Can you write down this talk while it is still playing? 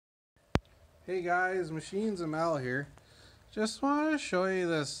Hey guys, Machines ML here. Just wanted to show you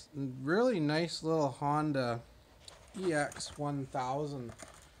this really nice little Honda EX1000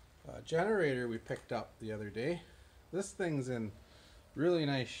 generator we picked up the other day. This thing's in really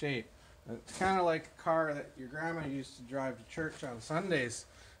nice shape. It's kind of like a car that your grandma used to drive to church on Sundays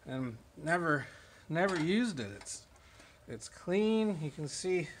and never used it. It's clean. You can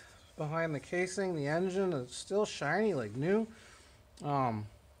see behind the casing, the engine is still shiny like new.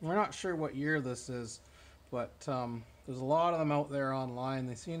 We're not sure what year this is, but there's a lot of them out there online.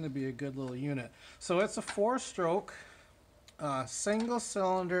 They seem to be a good little unit. So it's a 4-stroke single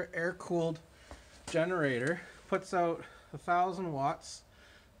cylinder air-cooled generator. Puts out 1,000 watts.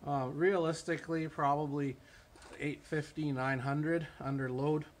 Realistically probably 850, 900 under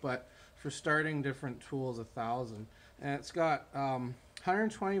load, but for starting different tools 1,000. And it's got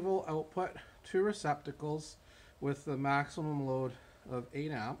 120 volt output, 2 receptacles with the maximum load of 8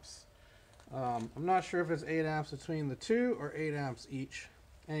 amps. I'm not sure if it's 8 amps between the two or 8 amps each.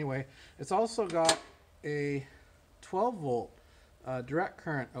 Anyway, it's also got a 12 volt direct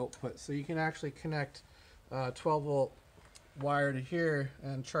current output, so you can actually connect 12 volt wire to here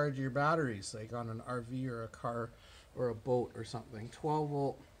and charge your batteries, like on an RV or a car or a boat or something. 12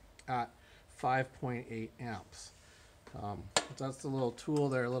 volt at 5.8 amps. That's the little tool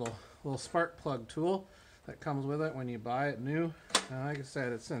there, little spark plug tool that comes with it when you buy it new. And like I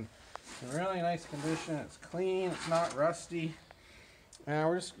said, it's in really nice condition. It's clean, it's not rusty, and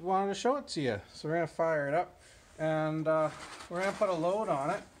we just wanted to show it to you. So we're going to fire it up and we're going to put a load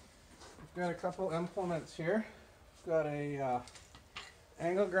on it. We've got a couple implements here. We've got a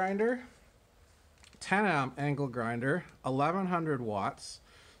angle grinder, 10 amp angle grinder, 1100 watts.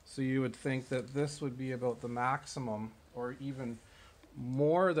 So you would think that this would be about the maximum or even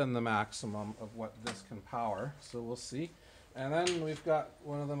more than the maximum of what this can power. So we'll see. And then we've got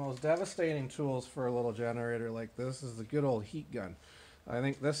one of the most devastating tools for a little generator like this is the good old heat gun. I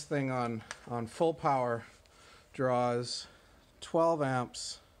think this thing on full power draws 12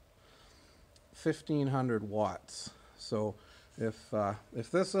 amps, 1,500 watts. So if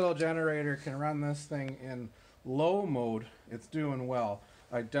this little generator can run this thing in low mode, it's doing well.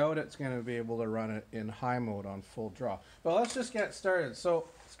 I doubt it's going to be able to run it in high mode on full draw. But let's just get started. So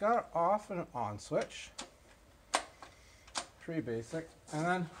it's got an off and on switch. Pretty basic. And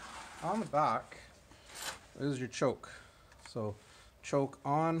then on the back is your choke. So choke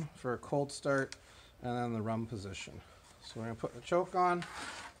on for a cold start, and then the run position. So we're going to put the choke on.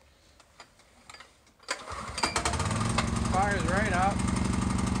 Fires right up.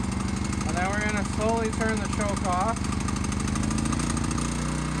 And then we're going to slowly turn the choke off.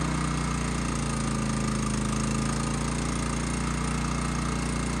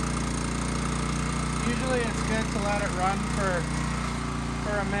 Usually it's good to let it run for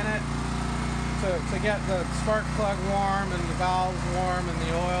a minute to get the spark plug warm and the valves warm and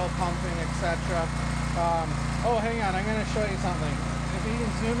the oil pumping, etc. Oh, hang on, I'm going to show you something. If you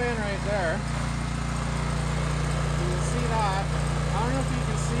can zoom in right there, you can see that. I don't know if you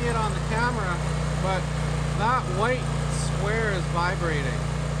can see it on the camera, but that white square is vibrating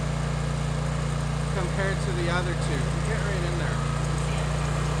compared to the other two. Get right in there.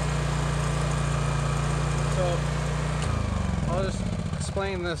 So I'll just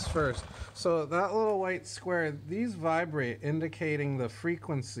explain this first. So that little white square, these vibrate, indicating the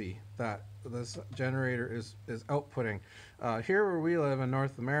frequency that this generator is outputting. Here where we live in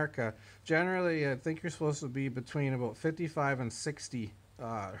North America, generally I think you're supposed to be between about 55 and 60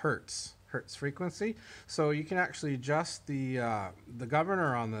 hertz frequency. So you can actually adjust the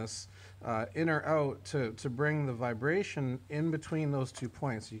governor on this in or out to bring the vibration in between those 2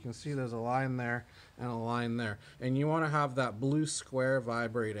 points. You can see there's a line there and a line there, and you want to have that blue square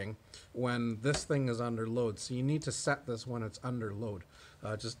vibrating when this thing is under load. So you need to set this when it's under load.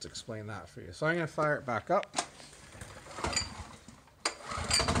 Just to explain that for you. So I'm going to fire it back up.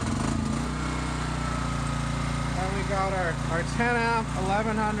 And we got our 10 amp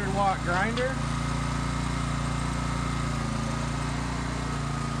 1100 watt grinder.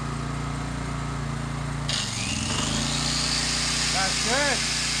 That's good.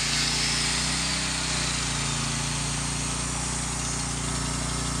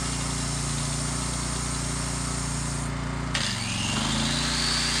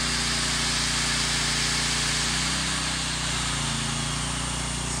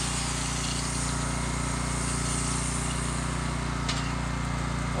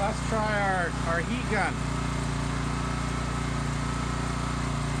 Let's try our heat gun.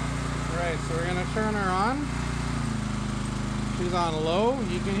 Right, so we're going to turn her on. She's on low.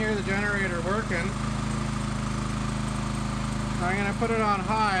 You can hear the generator working. I'm going to put it on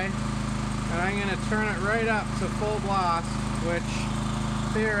high and I'm going to turn it right up to full blast, which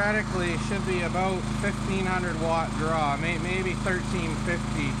theoretically should be about 1500 watt draw, maybe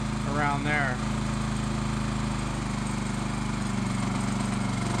 1350 around there.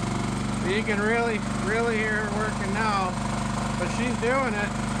 You can really hear her working now, but she's doing it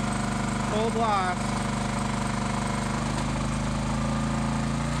full blast.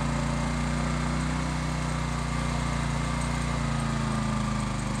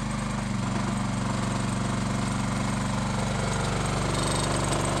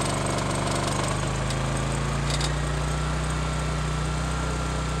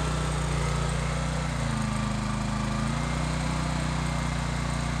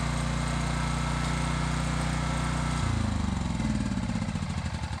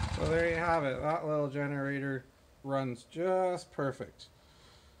 So there you have it. That little generator runs just perfect.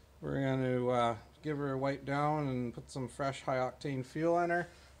 We're going to give her a wipe down and put some fresh high octane fuel in her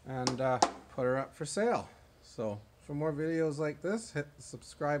and put her up for sale. So for more videos like this, hit the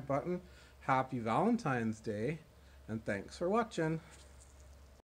subscribe button. Happy Valentine's Day, and thanks for watching.